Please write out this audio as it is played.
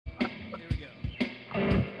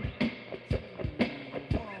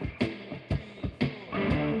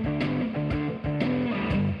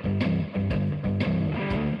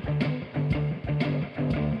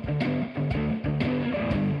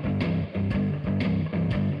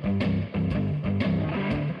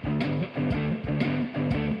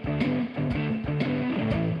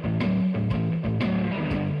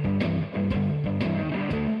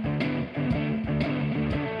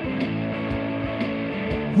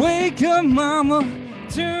Wake up, mama,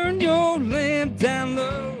 turn your lamp down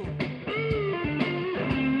low.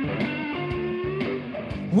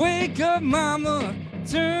 Wake up, mama,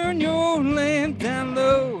 turn your lamp down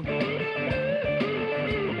low.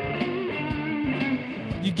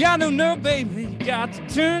 You got no nerve, baby, you got to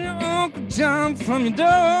turn your Uncle John from your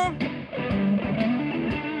door.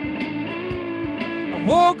 I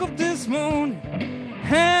woke up this morning,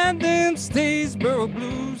 had them Statesboro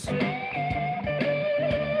blues.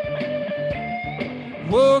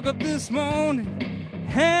 Woke up this morning,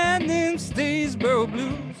 had them Statesboro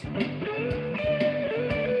blues.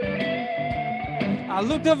 I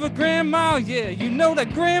looked up at Grandma, yeah, you know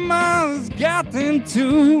that Grandma's got them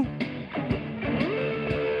too.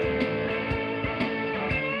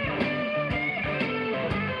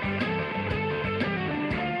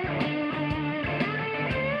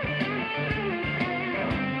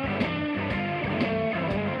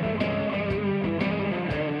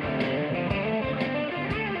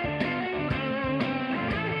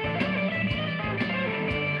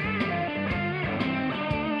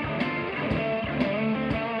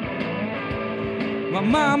 My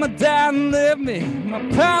mama died and left me, my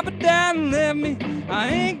papa died and left me. I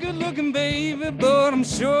ain't good looking, baby, but I'm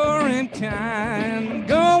sure and kind. I'm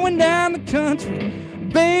going down the country,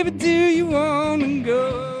 baby, do you wanna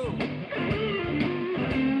go?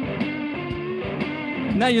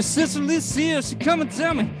 Now your sister Lucia, she come and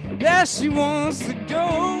tell me that she wants to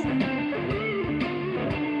go.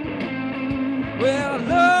 Well, I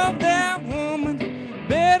love that woman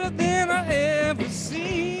better than I ever seen.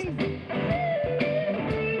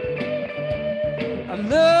 I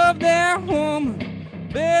love that woman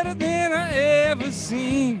better than I ever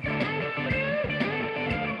seen.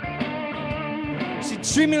 She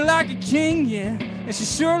treat me like a king, yeah, and she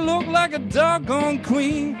sure looked like a doggone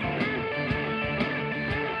queen.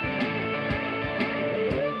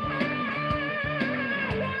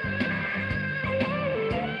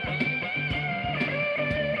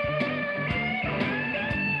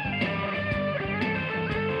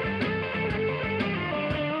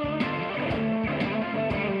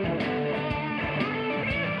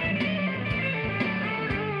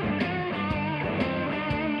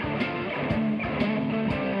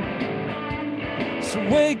 So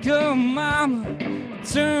wake up, mama,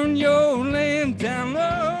 turn your lamp down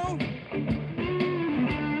low.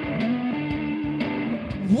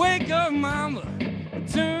 Wake up, mama,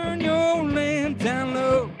 turn your lamp down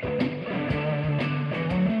low.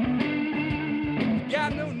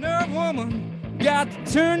 Got no nerve, woman, got to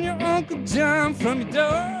turn your Uncle John from your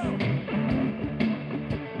door.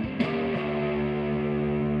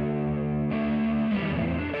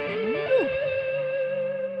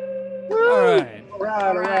 All right.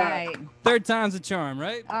 All right. Third time's a charm,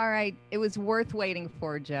 right? All right. It was worth waiting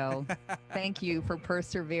for, Joe. Thank you for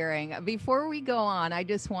persevering. Before we go on, I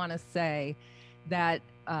just want to say that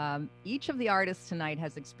each of the artists tonight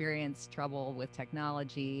has experienced trouble with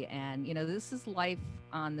technology. And, you know, this is life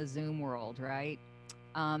on the Zoom world, right?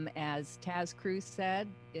 As Taz Cruz said,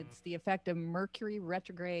 it's the effect of Mercury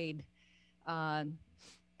retrograde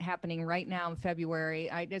happening right now in February.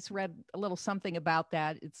 I just read a little something about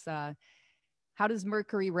that. It's how does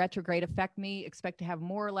Mercury retrograde affect me? Expect to have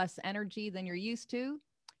more or less energy than you're used to,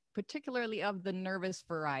 particularly of the nervous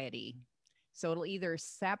variety. So it'll either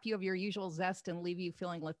sap you of your usual zest and leave you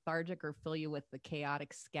feeling lethargic, or fill you with the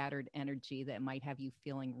chaotic, scattered energy that might have you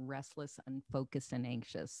feeling restless, unfocused, and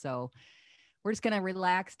anxious. So we're just going to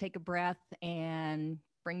relax, take a breath, and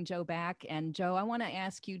bring Joe back. And Joe, I want to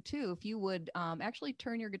ask you too, if you would actually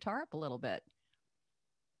turn your guitar up a little bit.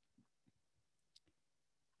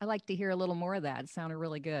 I'd like to hear a little more of that. It sounded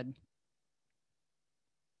really good.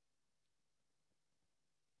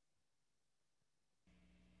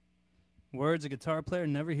 Words a guitar player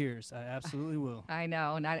never hears. I absolutely will. I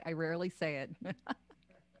know, and I rarely say it.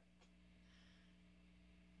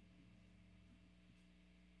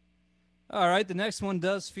 All right, the next one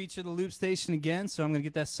does feature the loop station again, so I'm going to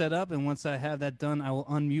get that set up, and once I have that done, I will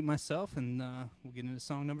unmute myself, and we'll get into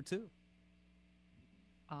song number 2.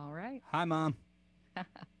 All right. Hi, Mom.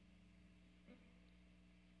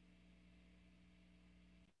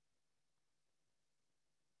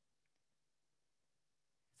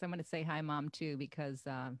 So I'm going to say hi, Mom, too, because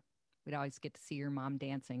we'd always get to see your mom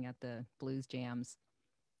dancing at the blues jams.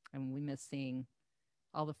 And we miss seeing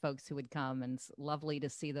all the folks who would come. And it's lovely to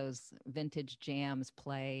see those vintage jams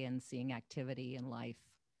play and seeing activity and life.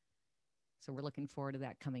 So we're looking forward to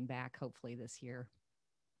that coming back, hopefully, this year.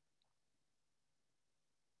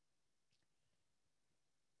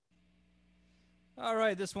 All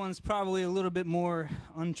right, this one's probably a little bit more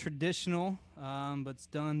untraditional, but it's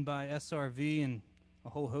done by SRV and a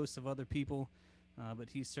whole host of other people, but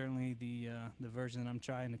he's certainly the version that I'm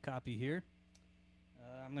trying to copy here.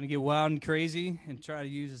 I'm going to get wild and crazy and try to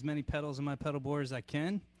use as many pedals on my pedal board as I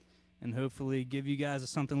can, and hopefully give you guys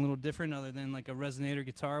something a little different other than like a resonator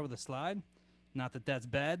guitar with a slide. Not that that's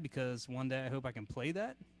bad, because one day I hope I can play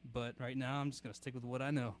that, but right now I'm just going to stick with what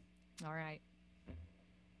I know. All right.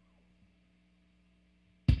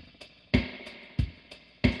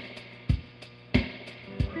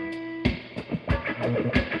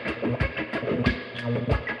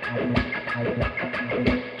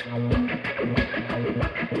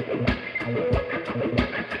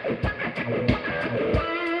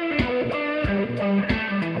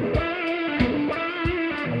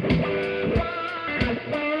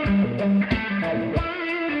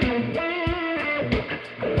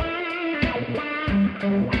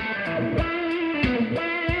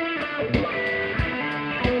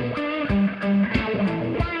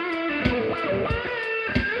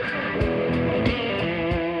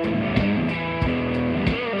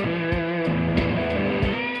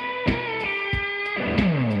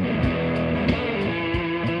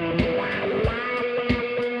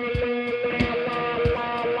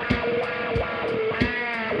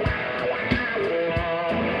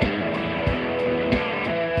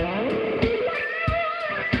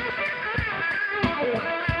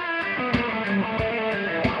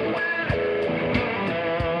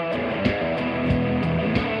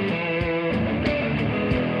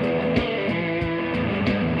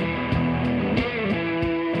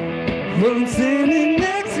 Well, I'm standing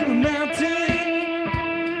next to a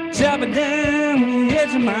mountain, chopping down the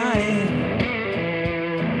edge of my hand.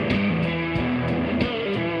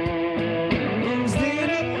 I'm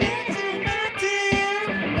standing next to a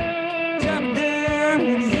mountain, chopping down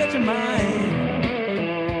the edge of my hand.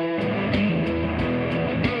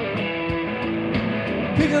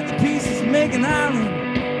 Pick up the pieces, make an island,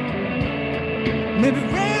 maybe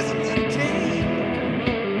raise a little cane.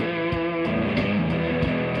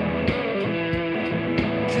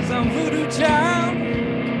 'Cause I'm voodoo child.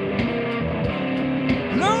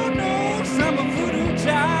 Lord knows I'm a voodoo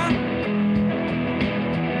child.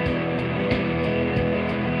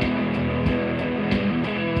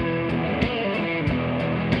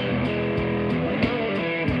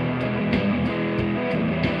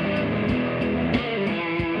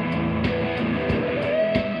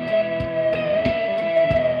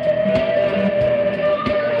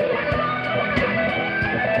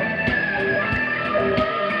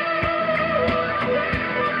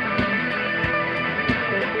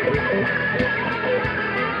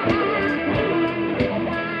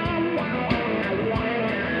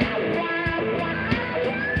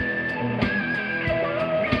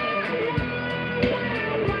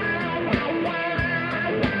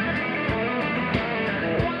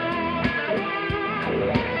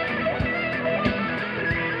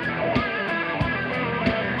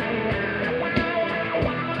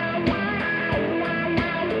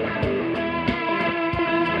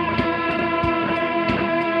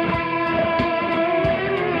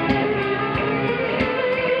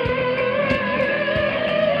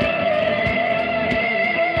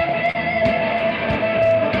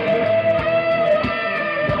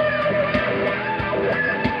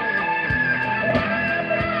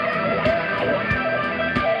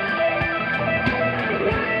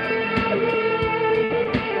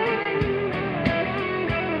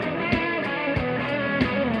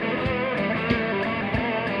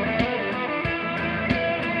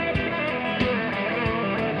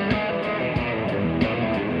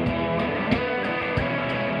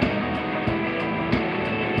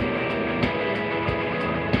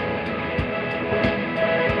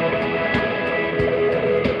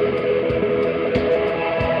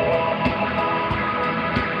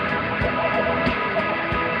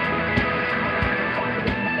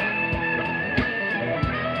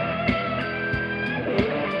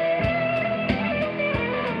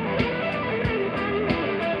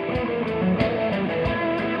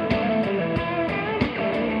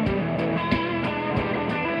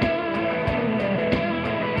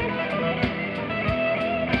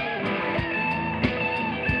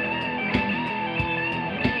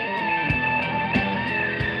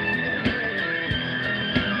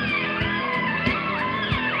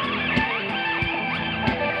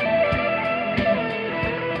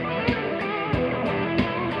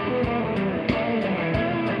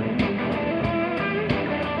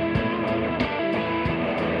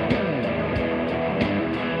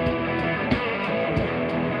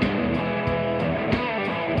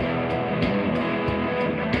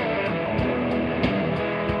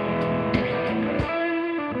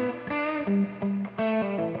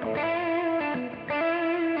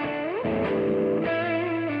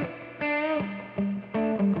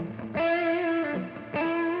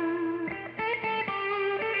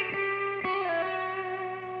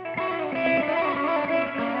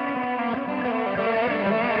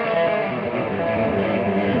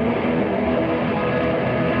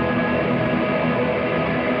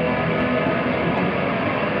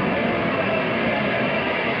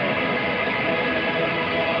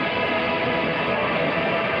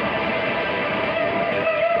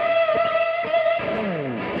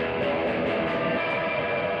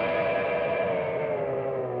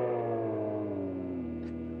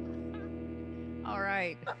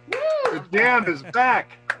 Jam is back.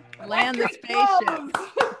 Land the spaceship.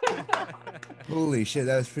 Holy shit,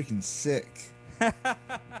 that was freaking sick.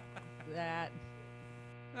 That.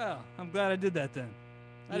 Oh, I'm glad I did that then.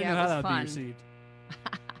 I didn't Yeah, know it how was that would be fun. received.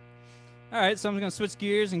 All right, so I'm going to switch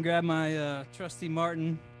gears and grab my trusty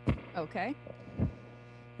Martin, Okay.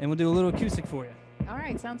 and we'll do a little acoustic for you. All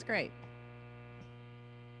right. Sounds great.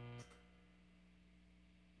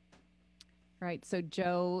 Right. So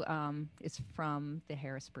Joe is from the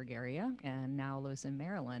Harrisburg area and now lives in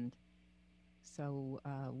Maryland. So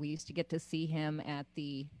we used to get to see him at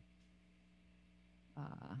the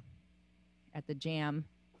jam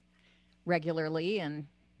regularly, and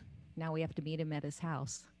now we have to meet him at his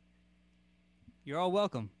house. You're all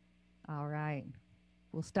welcome. All right.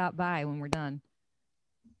 We'll stop by when we're done.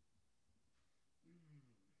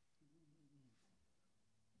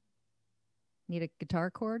 Need a guitar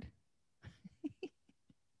chord?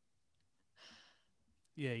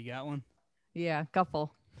 Yeah, you got one? Yeah,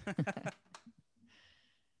 couple.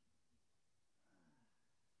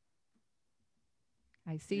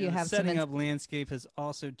 I see you the have some. setting up landscape has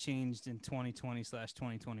also changed in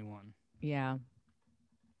 2020/2021. Yeah.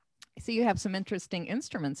 I see you have some interesting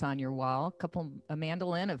instruments on your wall. A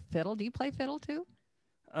mandolin, a fiddle. Do you play fiddle too?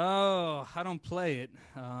 Oh, I don't play it.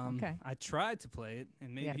 Okay. I tried to play it,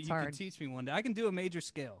 and maybe Yeah, it's you hard. can teach me one day. I can do a major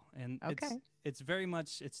scale, and Okay. it's very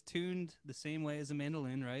much, it's tuned the same way as a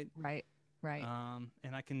mandolin, right? Right. Right.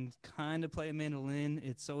 And I can kind of play a mandolin.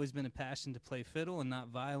 It's always been a passion to play fiddle and not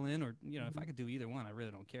violin, or if I could do either one, I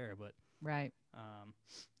really don't care. But Right.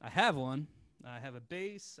 I have one. I have a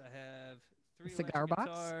bass. I have 3 cigar electric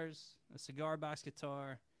box? guitars, a cigar box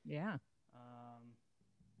guitar, Yeah.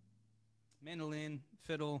 mandolin,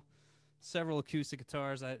 fiddle, several acoustic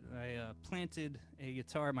guitars. I planted a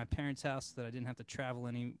guitar at my parents' house that I didn't have to travel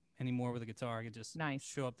anymore with a guitar. I could just Nice.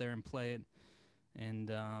 show up there and play it. And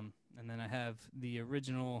then I have the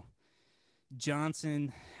original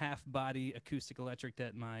Johnson half-body acoustic electric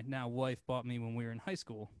that my now wife bought me when we were in high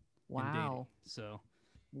school. And dating. Wow. So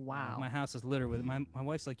Wow. my house is littered with it. My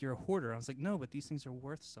wife's like, "You're a hoarder." I was like, "No, but these things are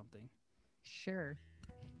worth something." Sure.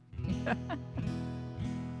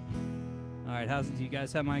 All right, do you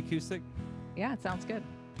guys have my acoustic? Yeah, it sounds good.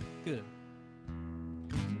 Good.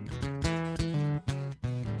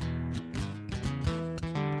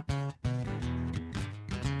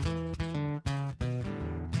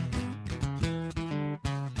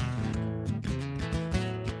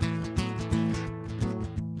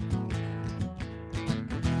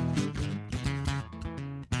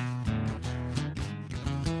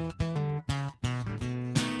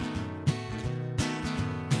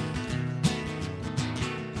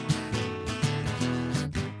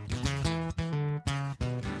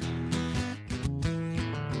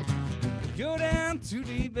 Go down to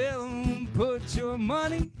Deep Ellum, put your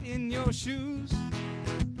money in your shoes.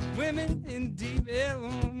 Women in Deep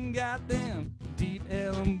Ellum got them Deep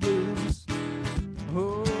Ellum blues.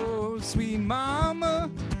 Oh, sweet mama,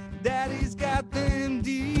 daddy's got them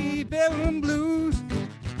Deep Ellum blues.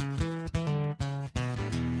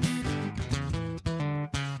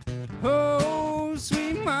 Oh,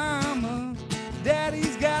 sweet mama,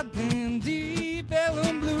 daddy's got them Deep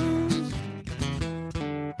Ellum blues.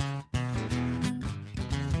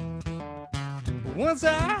 Once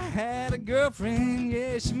I had a girlfriend,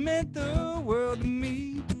 yeah, she meant the world to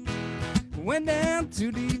me. Went down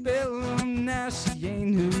to Deep Ellum, now she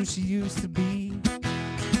ain't who she used to be.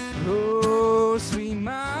 Oh, sweet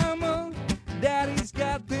mama, daddy's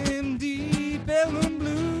got them Deep Ellum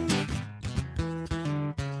blues.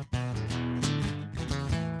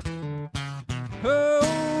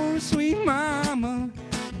 Oh, sweet mama,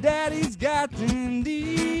 daddy's got them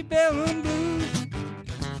Deep Ellum blues.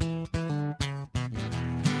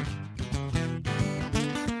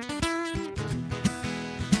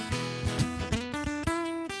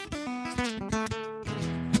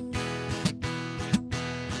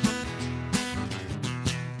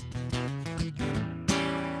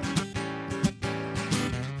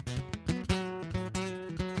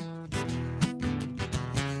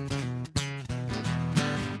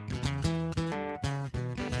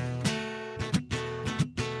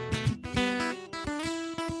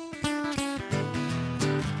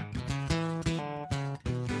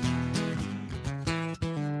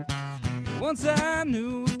 Once I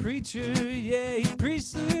knew a preacher, yeah, he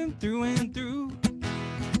preached them through and through.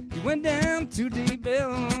 He went down to Deep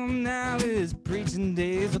Ellum, now his preaching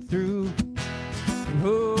days are through.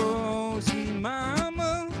 Oh, sweet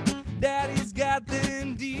mama, daddy's got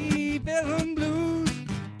them Deep Ellum blues.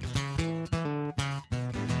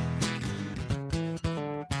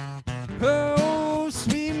 Oh,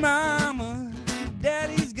 sweet mama,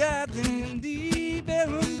 daddy's got them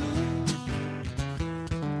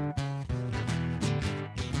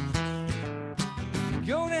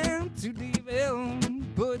to deep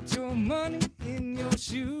Ellum. Put your money in your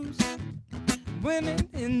shoes. Women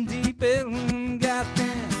in deep Ellum got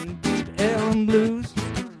them deep Ellum blues.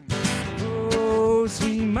 Oh,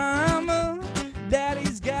 sweet mama,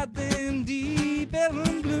 daddy's got them deep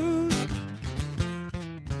Ellum blues.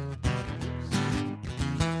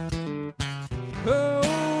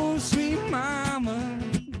 Oh, sweet mama,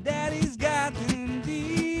 daddy's got them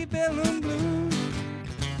deep Ellum blues.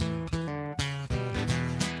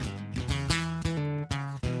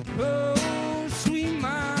 Oh, sweet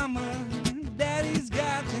mama, daddy's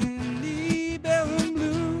got them deep Ellum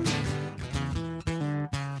blues.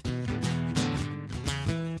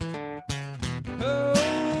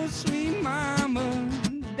 Oh, sweet mama,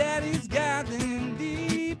 daddy's got them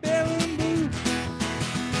deep Ellum blues.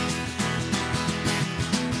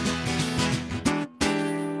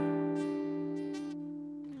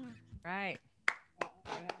 Right.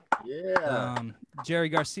 Yeah. Jerry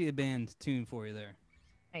Garcia band tune for you there.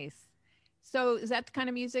 Nice. So is that the kind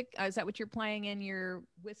of music? Is that what you're playing in your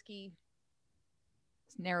Whiskey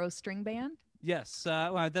Narrow String Band? Yes,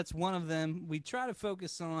 well, that's one of them. We try to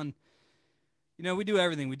focus on, we do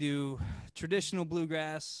everything. We do traditional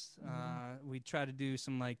bluegrass. We try to do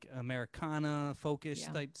some like Americana,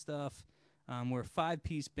 folkish type stuff. We're a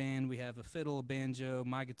 5-piece band. We have a fiddle, a banjo,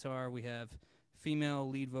 my guitar. We have female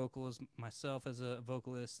lead vocals, myself as a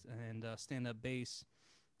vocalist, and stand-up bass.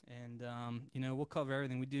 And, we'll cover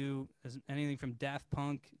everything. We do anything from Daft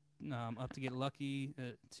Punk up to Get Lucky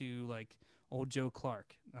to, like, old Joe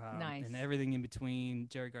Clark. Nice. And everything in between.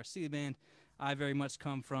 Jerry Garcia band. I very much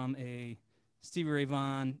come from a Stevie Ray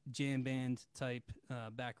Vaughan jam band type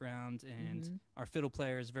background, and our fiddle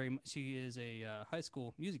player is she is a high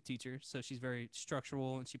school music teacher, so she's very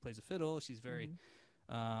structural, and she plays a fiddle. She's very,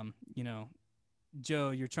 Joe,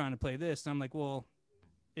 you're trying to play this. And I'm like, well,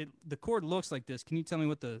 the chord looks like this. Can you tell me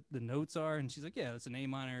what the notes are? And she's like, yeah, it's an A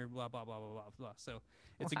minor, blah, blah, blah, blah, blah, blah. So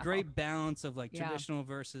it's a great balance of like traditional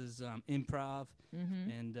versus improv.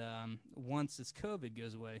 And once this COVID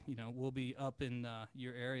goes away, we'll be up in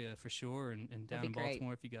your area for sure, and down in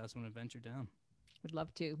Baltimore if you guys want to venture down. Would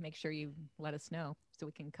love to. Make sure you let us know so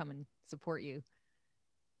we can come and support you.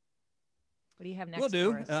 What do you have next? We'll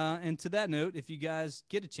do. For us? And to that note, if you guys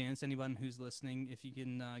get a chance, anyone who's listening, if you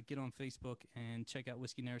can get on Facebook and check out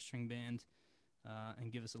Whiskey Narrow String Band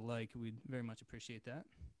and give us a like, we'd very much appreciate that.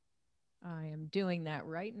 I am doing that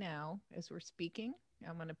right now as we're speaking.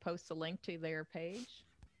 I'm going to post a link to their page.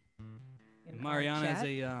 Mariana, as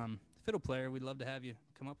a fiddle player, we'd love to have you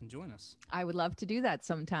come up and join us. I would love to do that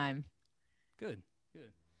sometime. Good.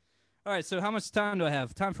 All right, so how much time do I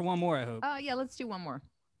have? Time for one more, I hope. Yeah, let's do one more.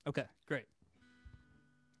 Okay, great.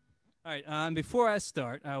 All right, before I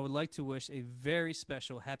start, I would like to wish a very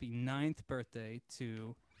special happy 9th birthday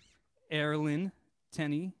to Erilyn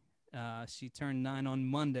Tenney. She turned 9 on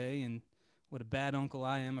Monday, and what a bad uncle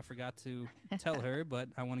I am. I forgot to tell her, but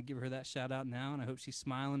I want to give her that shout out now, and I hope she's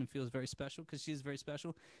smiling and feels very special, because she is very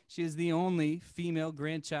special. She is the only female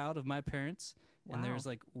grandchild of my parents, and there's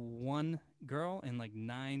like 1 girl and like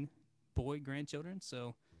 9 boy grandchildren,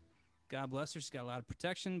 so God bless her. She's got a lot of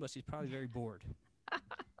protection, but she's probably very bored.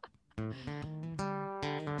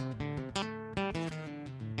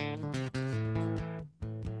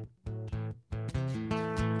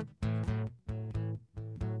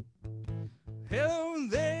 Hello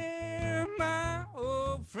there, my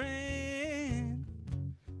old friend.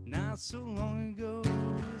 Not so long ago,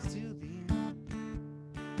 it's till the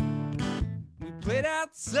end. We played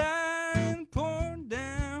outside and poured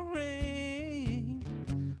down rain.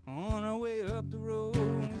 On our way up the road,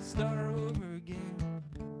 we started over again.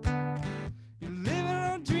 You're living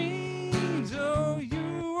on dreams, oh,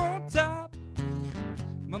 you on top.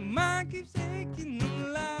 My mind keeps aching, the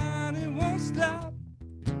line, it won't stop.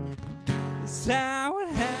 It's how it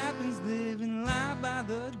happens, living life by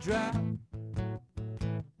the drop.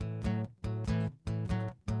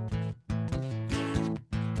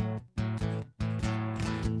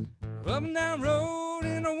 Up and down road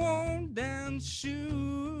in a worn down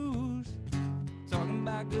shoes, talking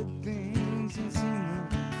about good things and seeing them.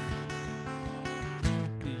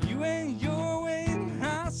 You ain't your way and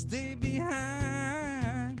I'll stay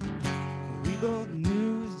behind. We both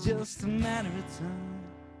knew it was just a matter of time.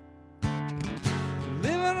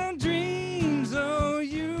 Living on dreams, oh,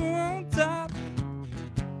 you on top.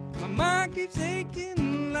 My mind keeps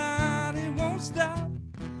aching, line, it won't stop.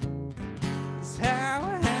 It's how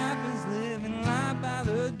it happens, living life by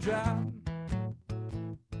the drop.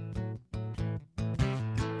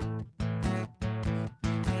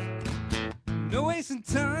 No wasting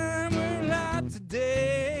time, we're alive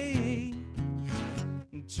today.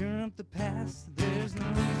 And turn up the past, there's no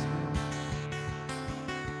reason.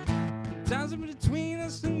 Times in between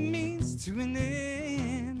us and means to an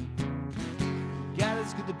end. God,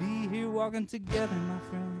 it's good to be here walking together, my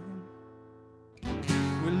friend.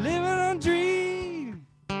 We're living on a dream.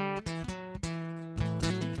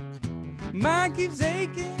 Mind keeps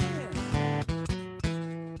aching.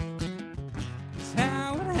 It's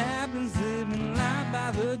how it happens, living life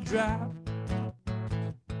by the drop.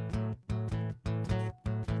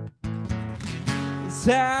 It's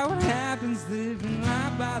how it happens, living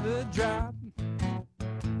life by the drop.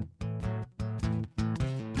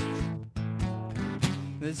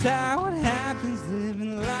 That's how it happens,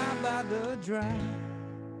 living life by the drop.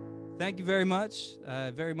 Thank you very much.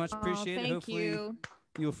 Very much appreciate it. Hopefully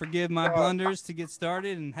you'll forgive my blunders to get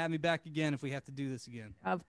started and have me back again if we have to do this again. Of